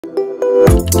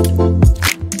Hey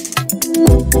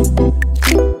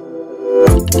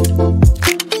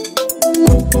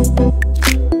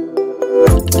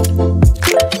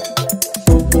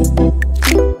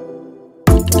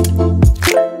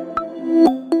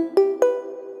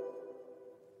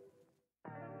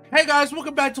guys,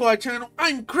 welcome back to our channel.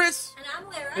 I'm Chris. And I'm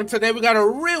Lyra. And today we got a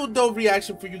real dope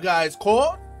reaction for you guys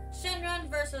called Shenron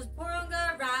versus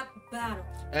Porunga rap battle.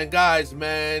 And guys,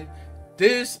 man,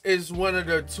 this is one of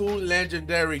the two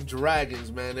legendary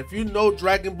dragons, man. If you know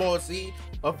Dragon Ball Z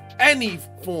of any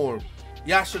form,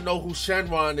 y'all should know who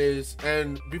Shenron is.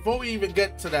 And before we even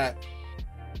get to that,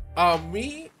 I'm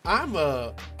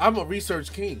a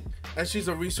research king and she's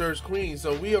a research queen,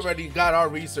 so we already got our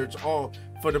research on.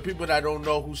 For the people that don't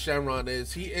know who Shenron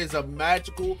is, he is a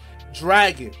magical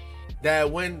dragon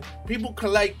that when people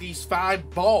collect these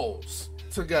 5 balls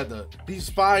together, these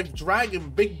 5 dragon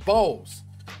big balls,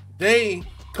 they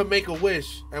can make a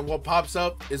wish, and what pops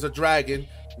up is a dragon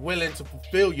willing to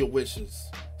fulfill your wishes.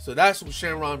 So that's who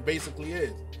Shenron basically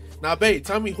is. Now babe,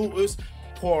 tell me, who is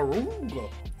Porunga?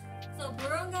 So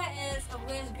Porunga is a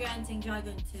wish granting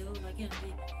dragon too, like, you know,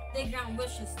 they grant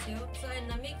wishes too. So in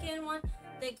the Mikan one,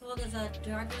 they call this a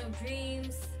dragon of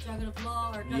dreams, dragon of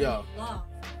law, or dragon of love.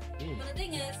 But the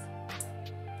thing is,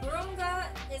 Porunga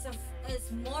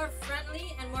is more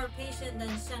friendly and more patient than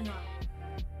Shenron.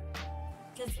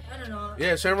 Cause I don't know.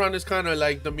 Yeah, Shenron is kind of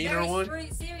like the meaner one. Very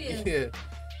serious. Yeah.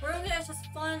 Porunga is just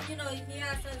fun, you know. He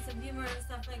has sense of humor and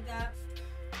stuff like that.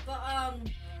 But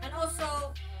and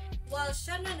also, while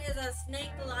Shenron is a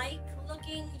snake-like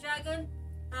looking dragon,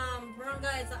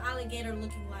 Porunga is an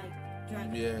alligator-looking like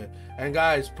dragon. Yeah, and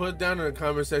guys, put down in the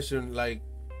comment section, like,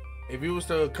 if you was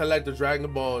to collect the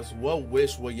Dragon Balls, what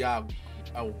wish would y'all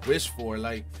wish for?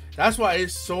 Like, that's why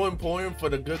it's so important for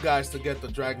the good guys to get the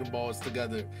Dragon Balls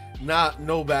together, not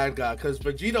no bad guy, because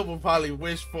Vegeta would probably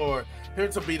wish for him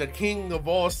to be the king of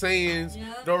all Saiyans,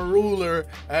 the ruler,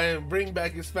 and bring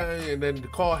back his family, and then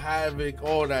call havoc,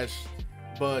 all that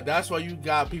but that's why you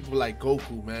got people like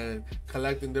Goku, man,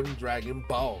 collecting them Dragon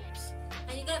Balls.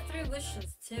 And you got 3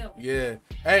 wishes too. Yeah.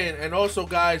 Hey, and also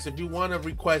guys, if you want to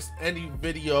request any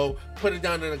video, put it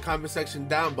down in the comment section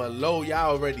down below.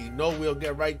 Y'all already know, we'll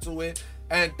get right to it.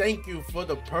 And thank you for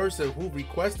the person who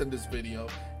requested this video.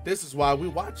 This is why we're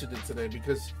watching it today,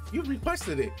 because you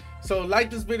requested it. So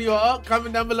like this video up,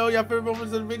 comment down below your favorite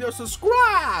moments of the video,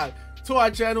 subscribe to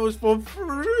our channel, is for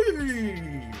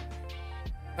free.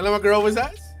 And my girl, what's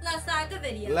that? Let's start the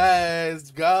video.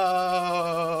 Let's go.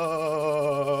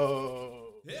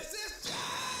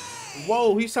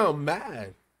 Whoa, he sound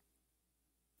mad.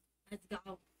 Let's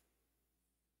go.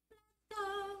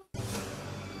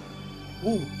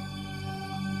 Ooh.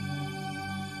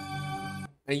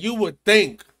 And you would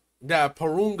think that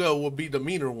Porunga would be the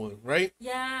meaner one, right?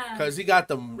 Yeah. Cause he got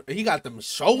them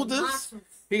shoulders.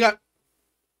 He got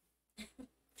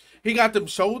them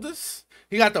shoulders.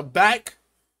 He got the back.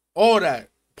 All that.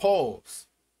 Pause.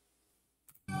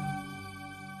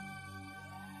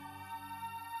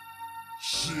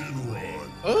 Shenron,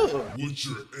 what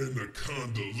your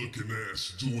anaconda-looking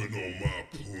ass doing on my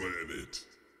planet?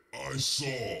 I saw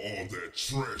all that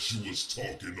trash you was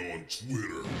talking on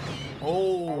Twitter.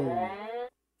 Oh,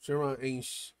 Shenron ain't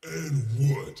And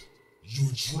what?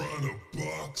 You trying to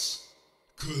box?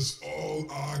 Cause all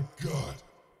I got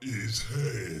is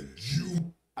hands.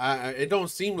 It don't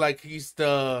seem like he's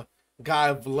the guy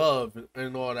of love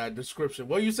and all that description.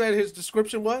 What you said his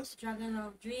description was? Dragon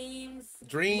of dreams,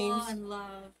 law, and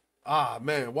love. Ah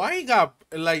man, why he got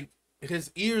like his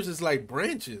ears is like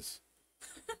branches?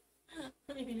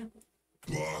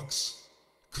 Box,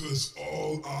 cause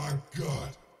all I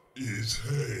got is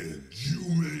hands. You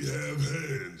may have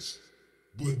hands,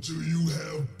 but do you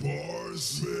have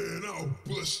bars? Man, I'll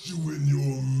bust you in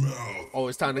your mouth. Oh,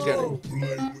 it's time to get it.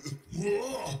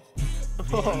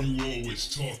 Why you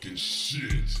always talking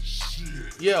shit?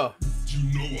 Yeah. You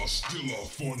know I'll steal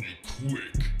off on you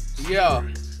quick. Yeah.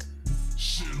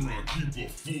 Shenron keep a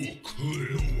full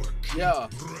clip. Yeah.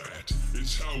 Brat,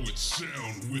 it's how it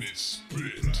sound when it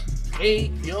spit.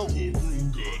 Hey, yo.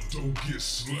 Porunga, don't get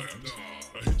slapped.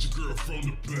 I hit your girl from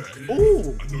the back.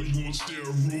 Ooh. I know you on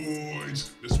steroids.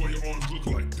 That's why your arms look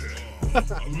like that. I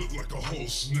look like a whole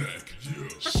snack. Yeah.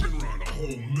 Shenron, a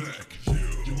whole Mac. Yeah.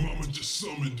 Your mama just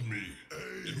summoned me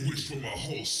and wished for my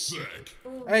whole sack.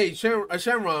 Hey,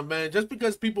 Shenron, man, just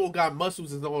because people got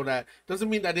muscles and all that doesn't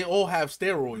mean that they all have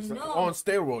steroids. On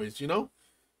steroids, you know?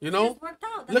 You know?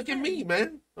 Look at me,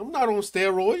 man. I'm not on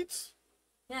steroids.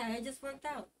 Yeah, it just worked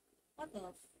out. What the?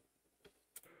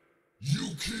 You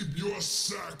keep your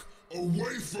sack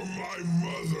away from my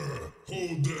mother.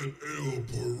 Hold that L,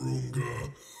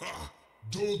 Porunga. Ha!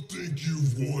 Don't think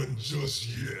you've won just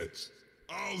yet.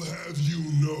 I'll have you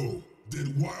know that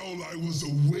while I was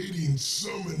awaiting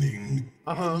summoning,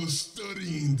 I was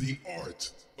studying the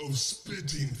art of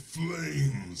spitting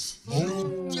flames.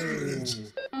 You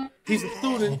didn't. He's a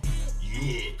student.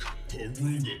 Look,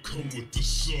 Porunga come with the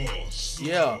sauce.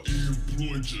 Yeah.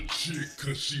 Employed your chick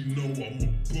cause she know I'm a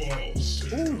boss.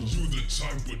 You the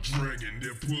type of dragon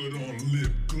that put on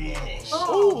lip gloss.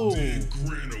 Then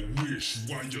grant a wish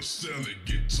while you're selling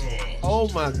guitars. Oh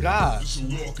my God. It's a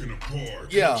walk in the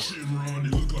park. Yeah. Shenron,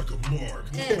 you look like a mark.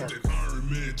 Yeah. That Iron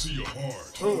Man to your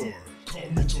heart. Hard. Call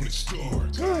me Tony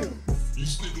Stark. You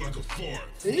stick like a fart.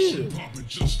 Ew. Popping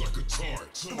just like a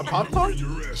tart. A Pop-Tart?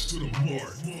 Your ass to the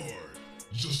mark.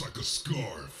 Just like a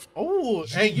scarf. Oh,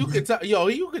 and you could tell,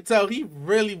 you could tell he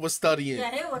really was studying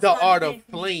he was the art of studying.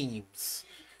 flames,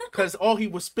 cause all he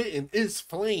was spitting is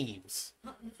flames.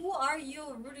 Who are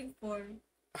you rooting for?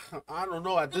 I don't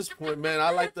know at this point, man. I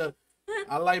like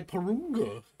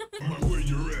Porunga. I might wear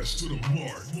your ass to the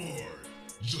mark.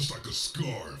 Just like a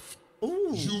scarf.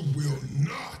 Ooh. You will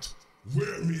not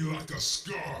wear me like a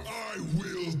scarf. I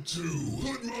will too.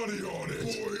 Put money on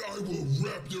it. Boy, I will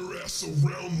wrap your ass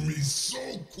around me so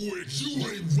quick. You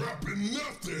ain't rapping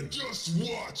nothing. Just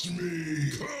watch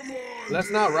me. Come on.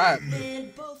 Let's not rap. Man,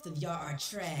 both of y'all are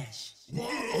trash.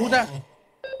 Who that?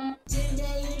 10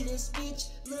 day in this bitch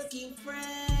looking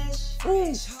fresh.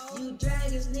 Ooh. You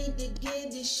dragons need to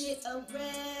give this shit a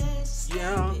rest.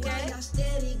 Yeah. Why y'all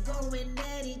steady going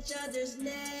at each other's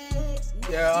necks?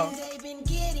 Yeah. They been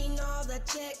getting all the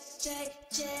check.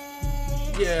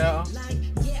 Yeah. Like,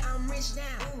 yeah, I'm rich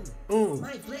now. Ooh.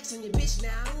 Might flex on your bitch now.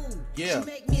 Yeah. She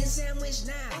make me a sandwich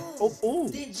now. Ooh.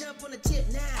 Then jump on the tip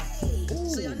now.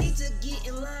 So y'all need to get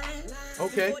in line.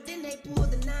 Okay. Before then they pull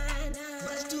the 9.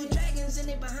 Bunch 2 dragons in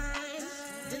it behind.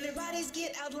 Then their bodies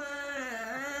get outlined.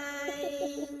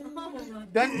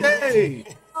 That day.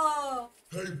 Oh,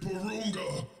 Hey,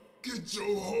 Porunga, get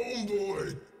your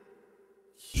homeboy.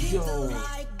 Hit Yo. the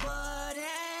like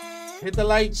button. Hit the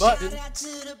like button. Shout out to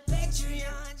the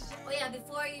Patreon. oh yeah.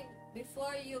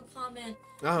 Before you comment,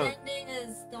 Uh-huh. Dende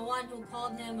is the one who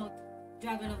called him a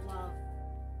dragon of love.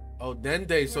 Oh,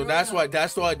 Dende. So that's why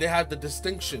they have the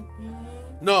distinction.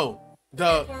 Mm-hmm. No,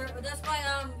 the That's why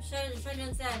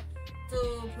Shenron said to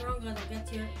Porunga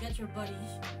to get your buddy,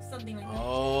 something like that.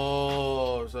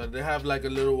 oh, so they have like a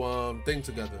little thing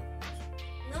together.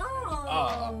 No.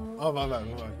 Oh my bad.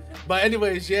 But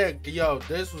anyways, yeah, yo,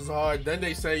 this was hard. Then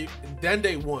they say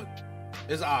Dende won.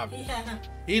 It's obvious. Yeah.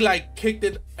 He like kicked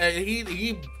it, and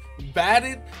he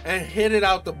batted and hit it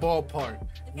out the ballpark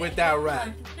with that rap,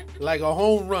 like a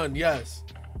home run. Yes,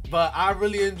 but I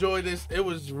really enjoyed this. It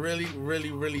was really,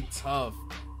 really, really tough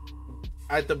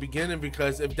at the beginning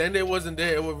because if Dende wasn't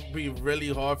there, it would be really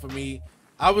hard for me.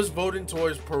 I was voting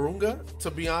towards Porunga,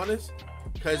 to be honest,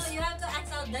 because No, you have to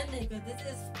ask out Dende because this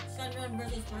is Shenron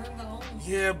versus Porunga only.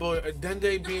 yeah, but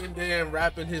Dende being there and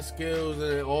rapping his skills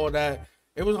and all that,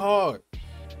 it was hard.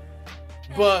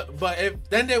 But if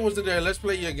Dende wasn't there, let's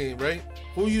play your game, right?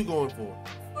 Who you going for?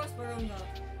 Of course, Porunga.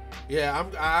 Yeah, I'm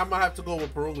gonna have to go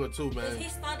with Porunga too, Because man. he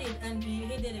studied and he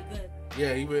did it good.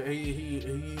 Yeah, he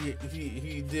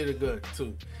did it good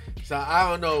too. So I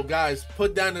don't know, guys.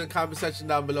 Put down in the comment section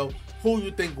down below who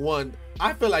you think won.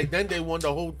 I feel like Dende won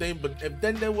the whole thing, but if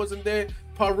Dende wasn't there,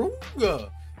 Porunga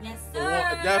Yes,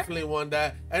 sir. definitely won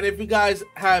that. And if you guys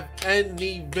have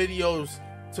any videos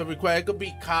to request, it could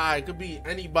be Kai, it could be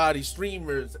anybody,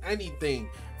 streamers, anything,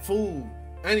 food,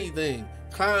 anything,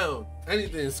 clown,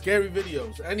 anything, scary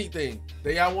videos, anything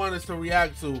that y'all want us to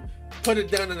react to, put it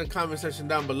down in the comment section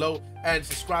down below and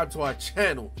subscribe to our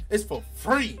channel. It's for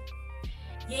free.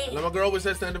 Yeah. And my girl always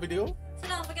says to end the video. So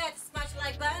don't forget to smash the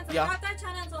like button, Yeah. subscribe to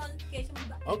our channel, and notification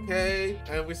button. Okay,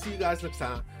 and we'll see you guys next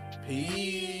time.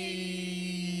 Peace.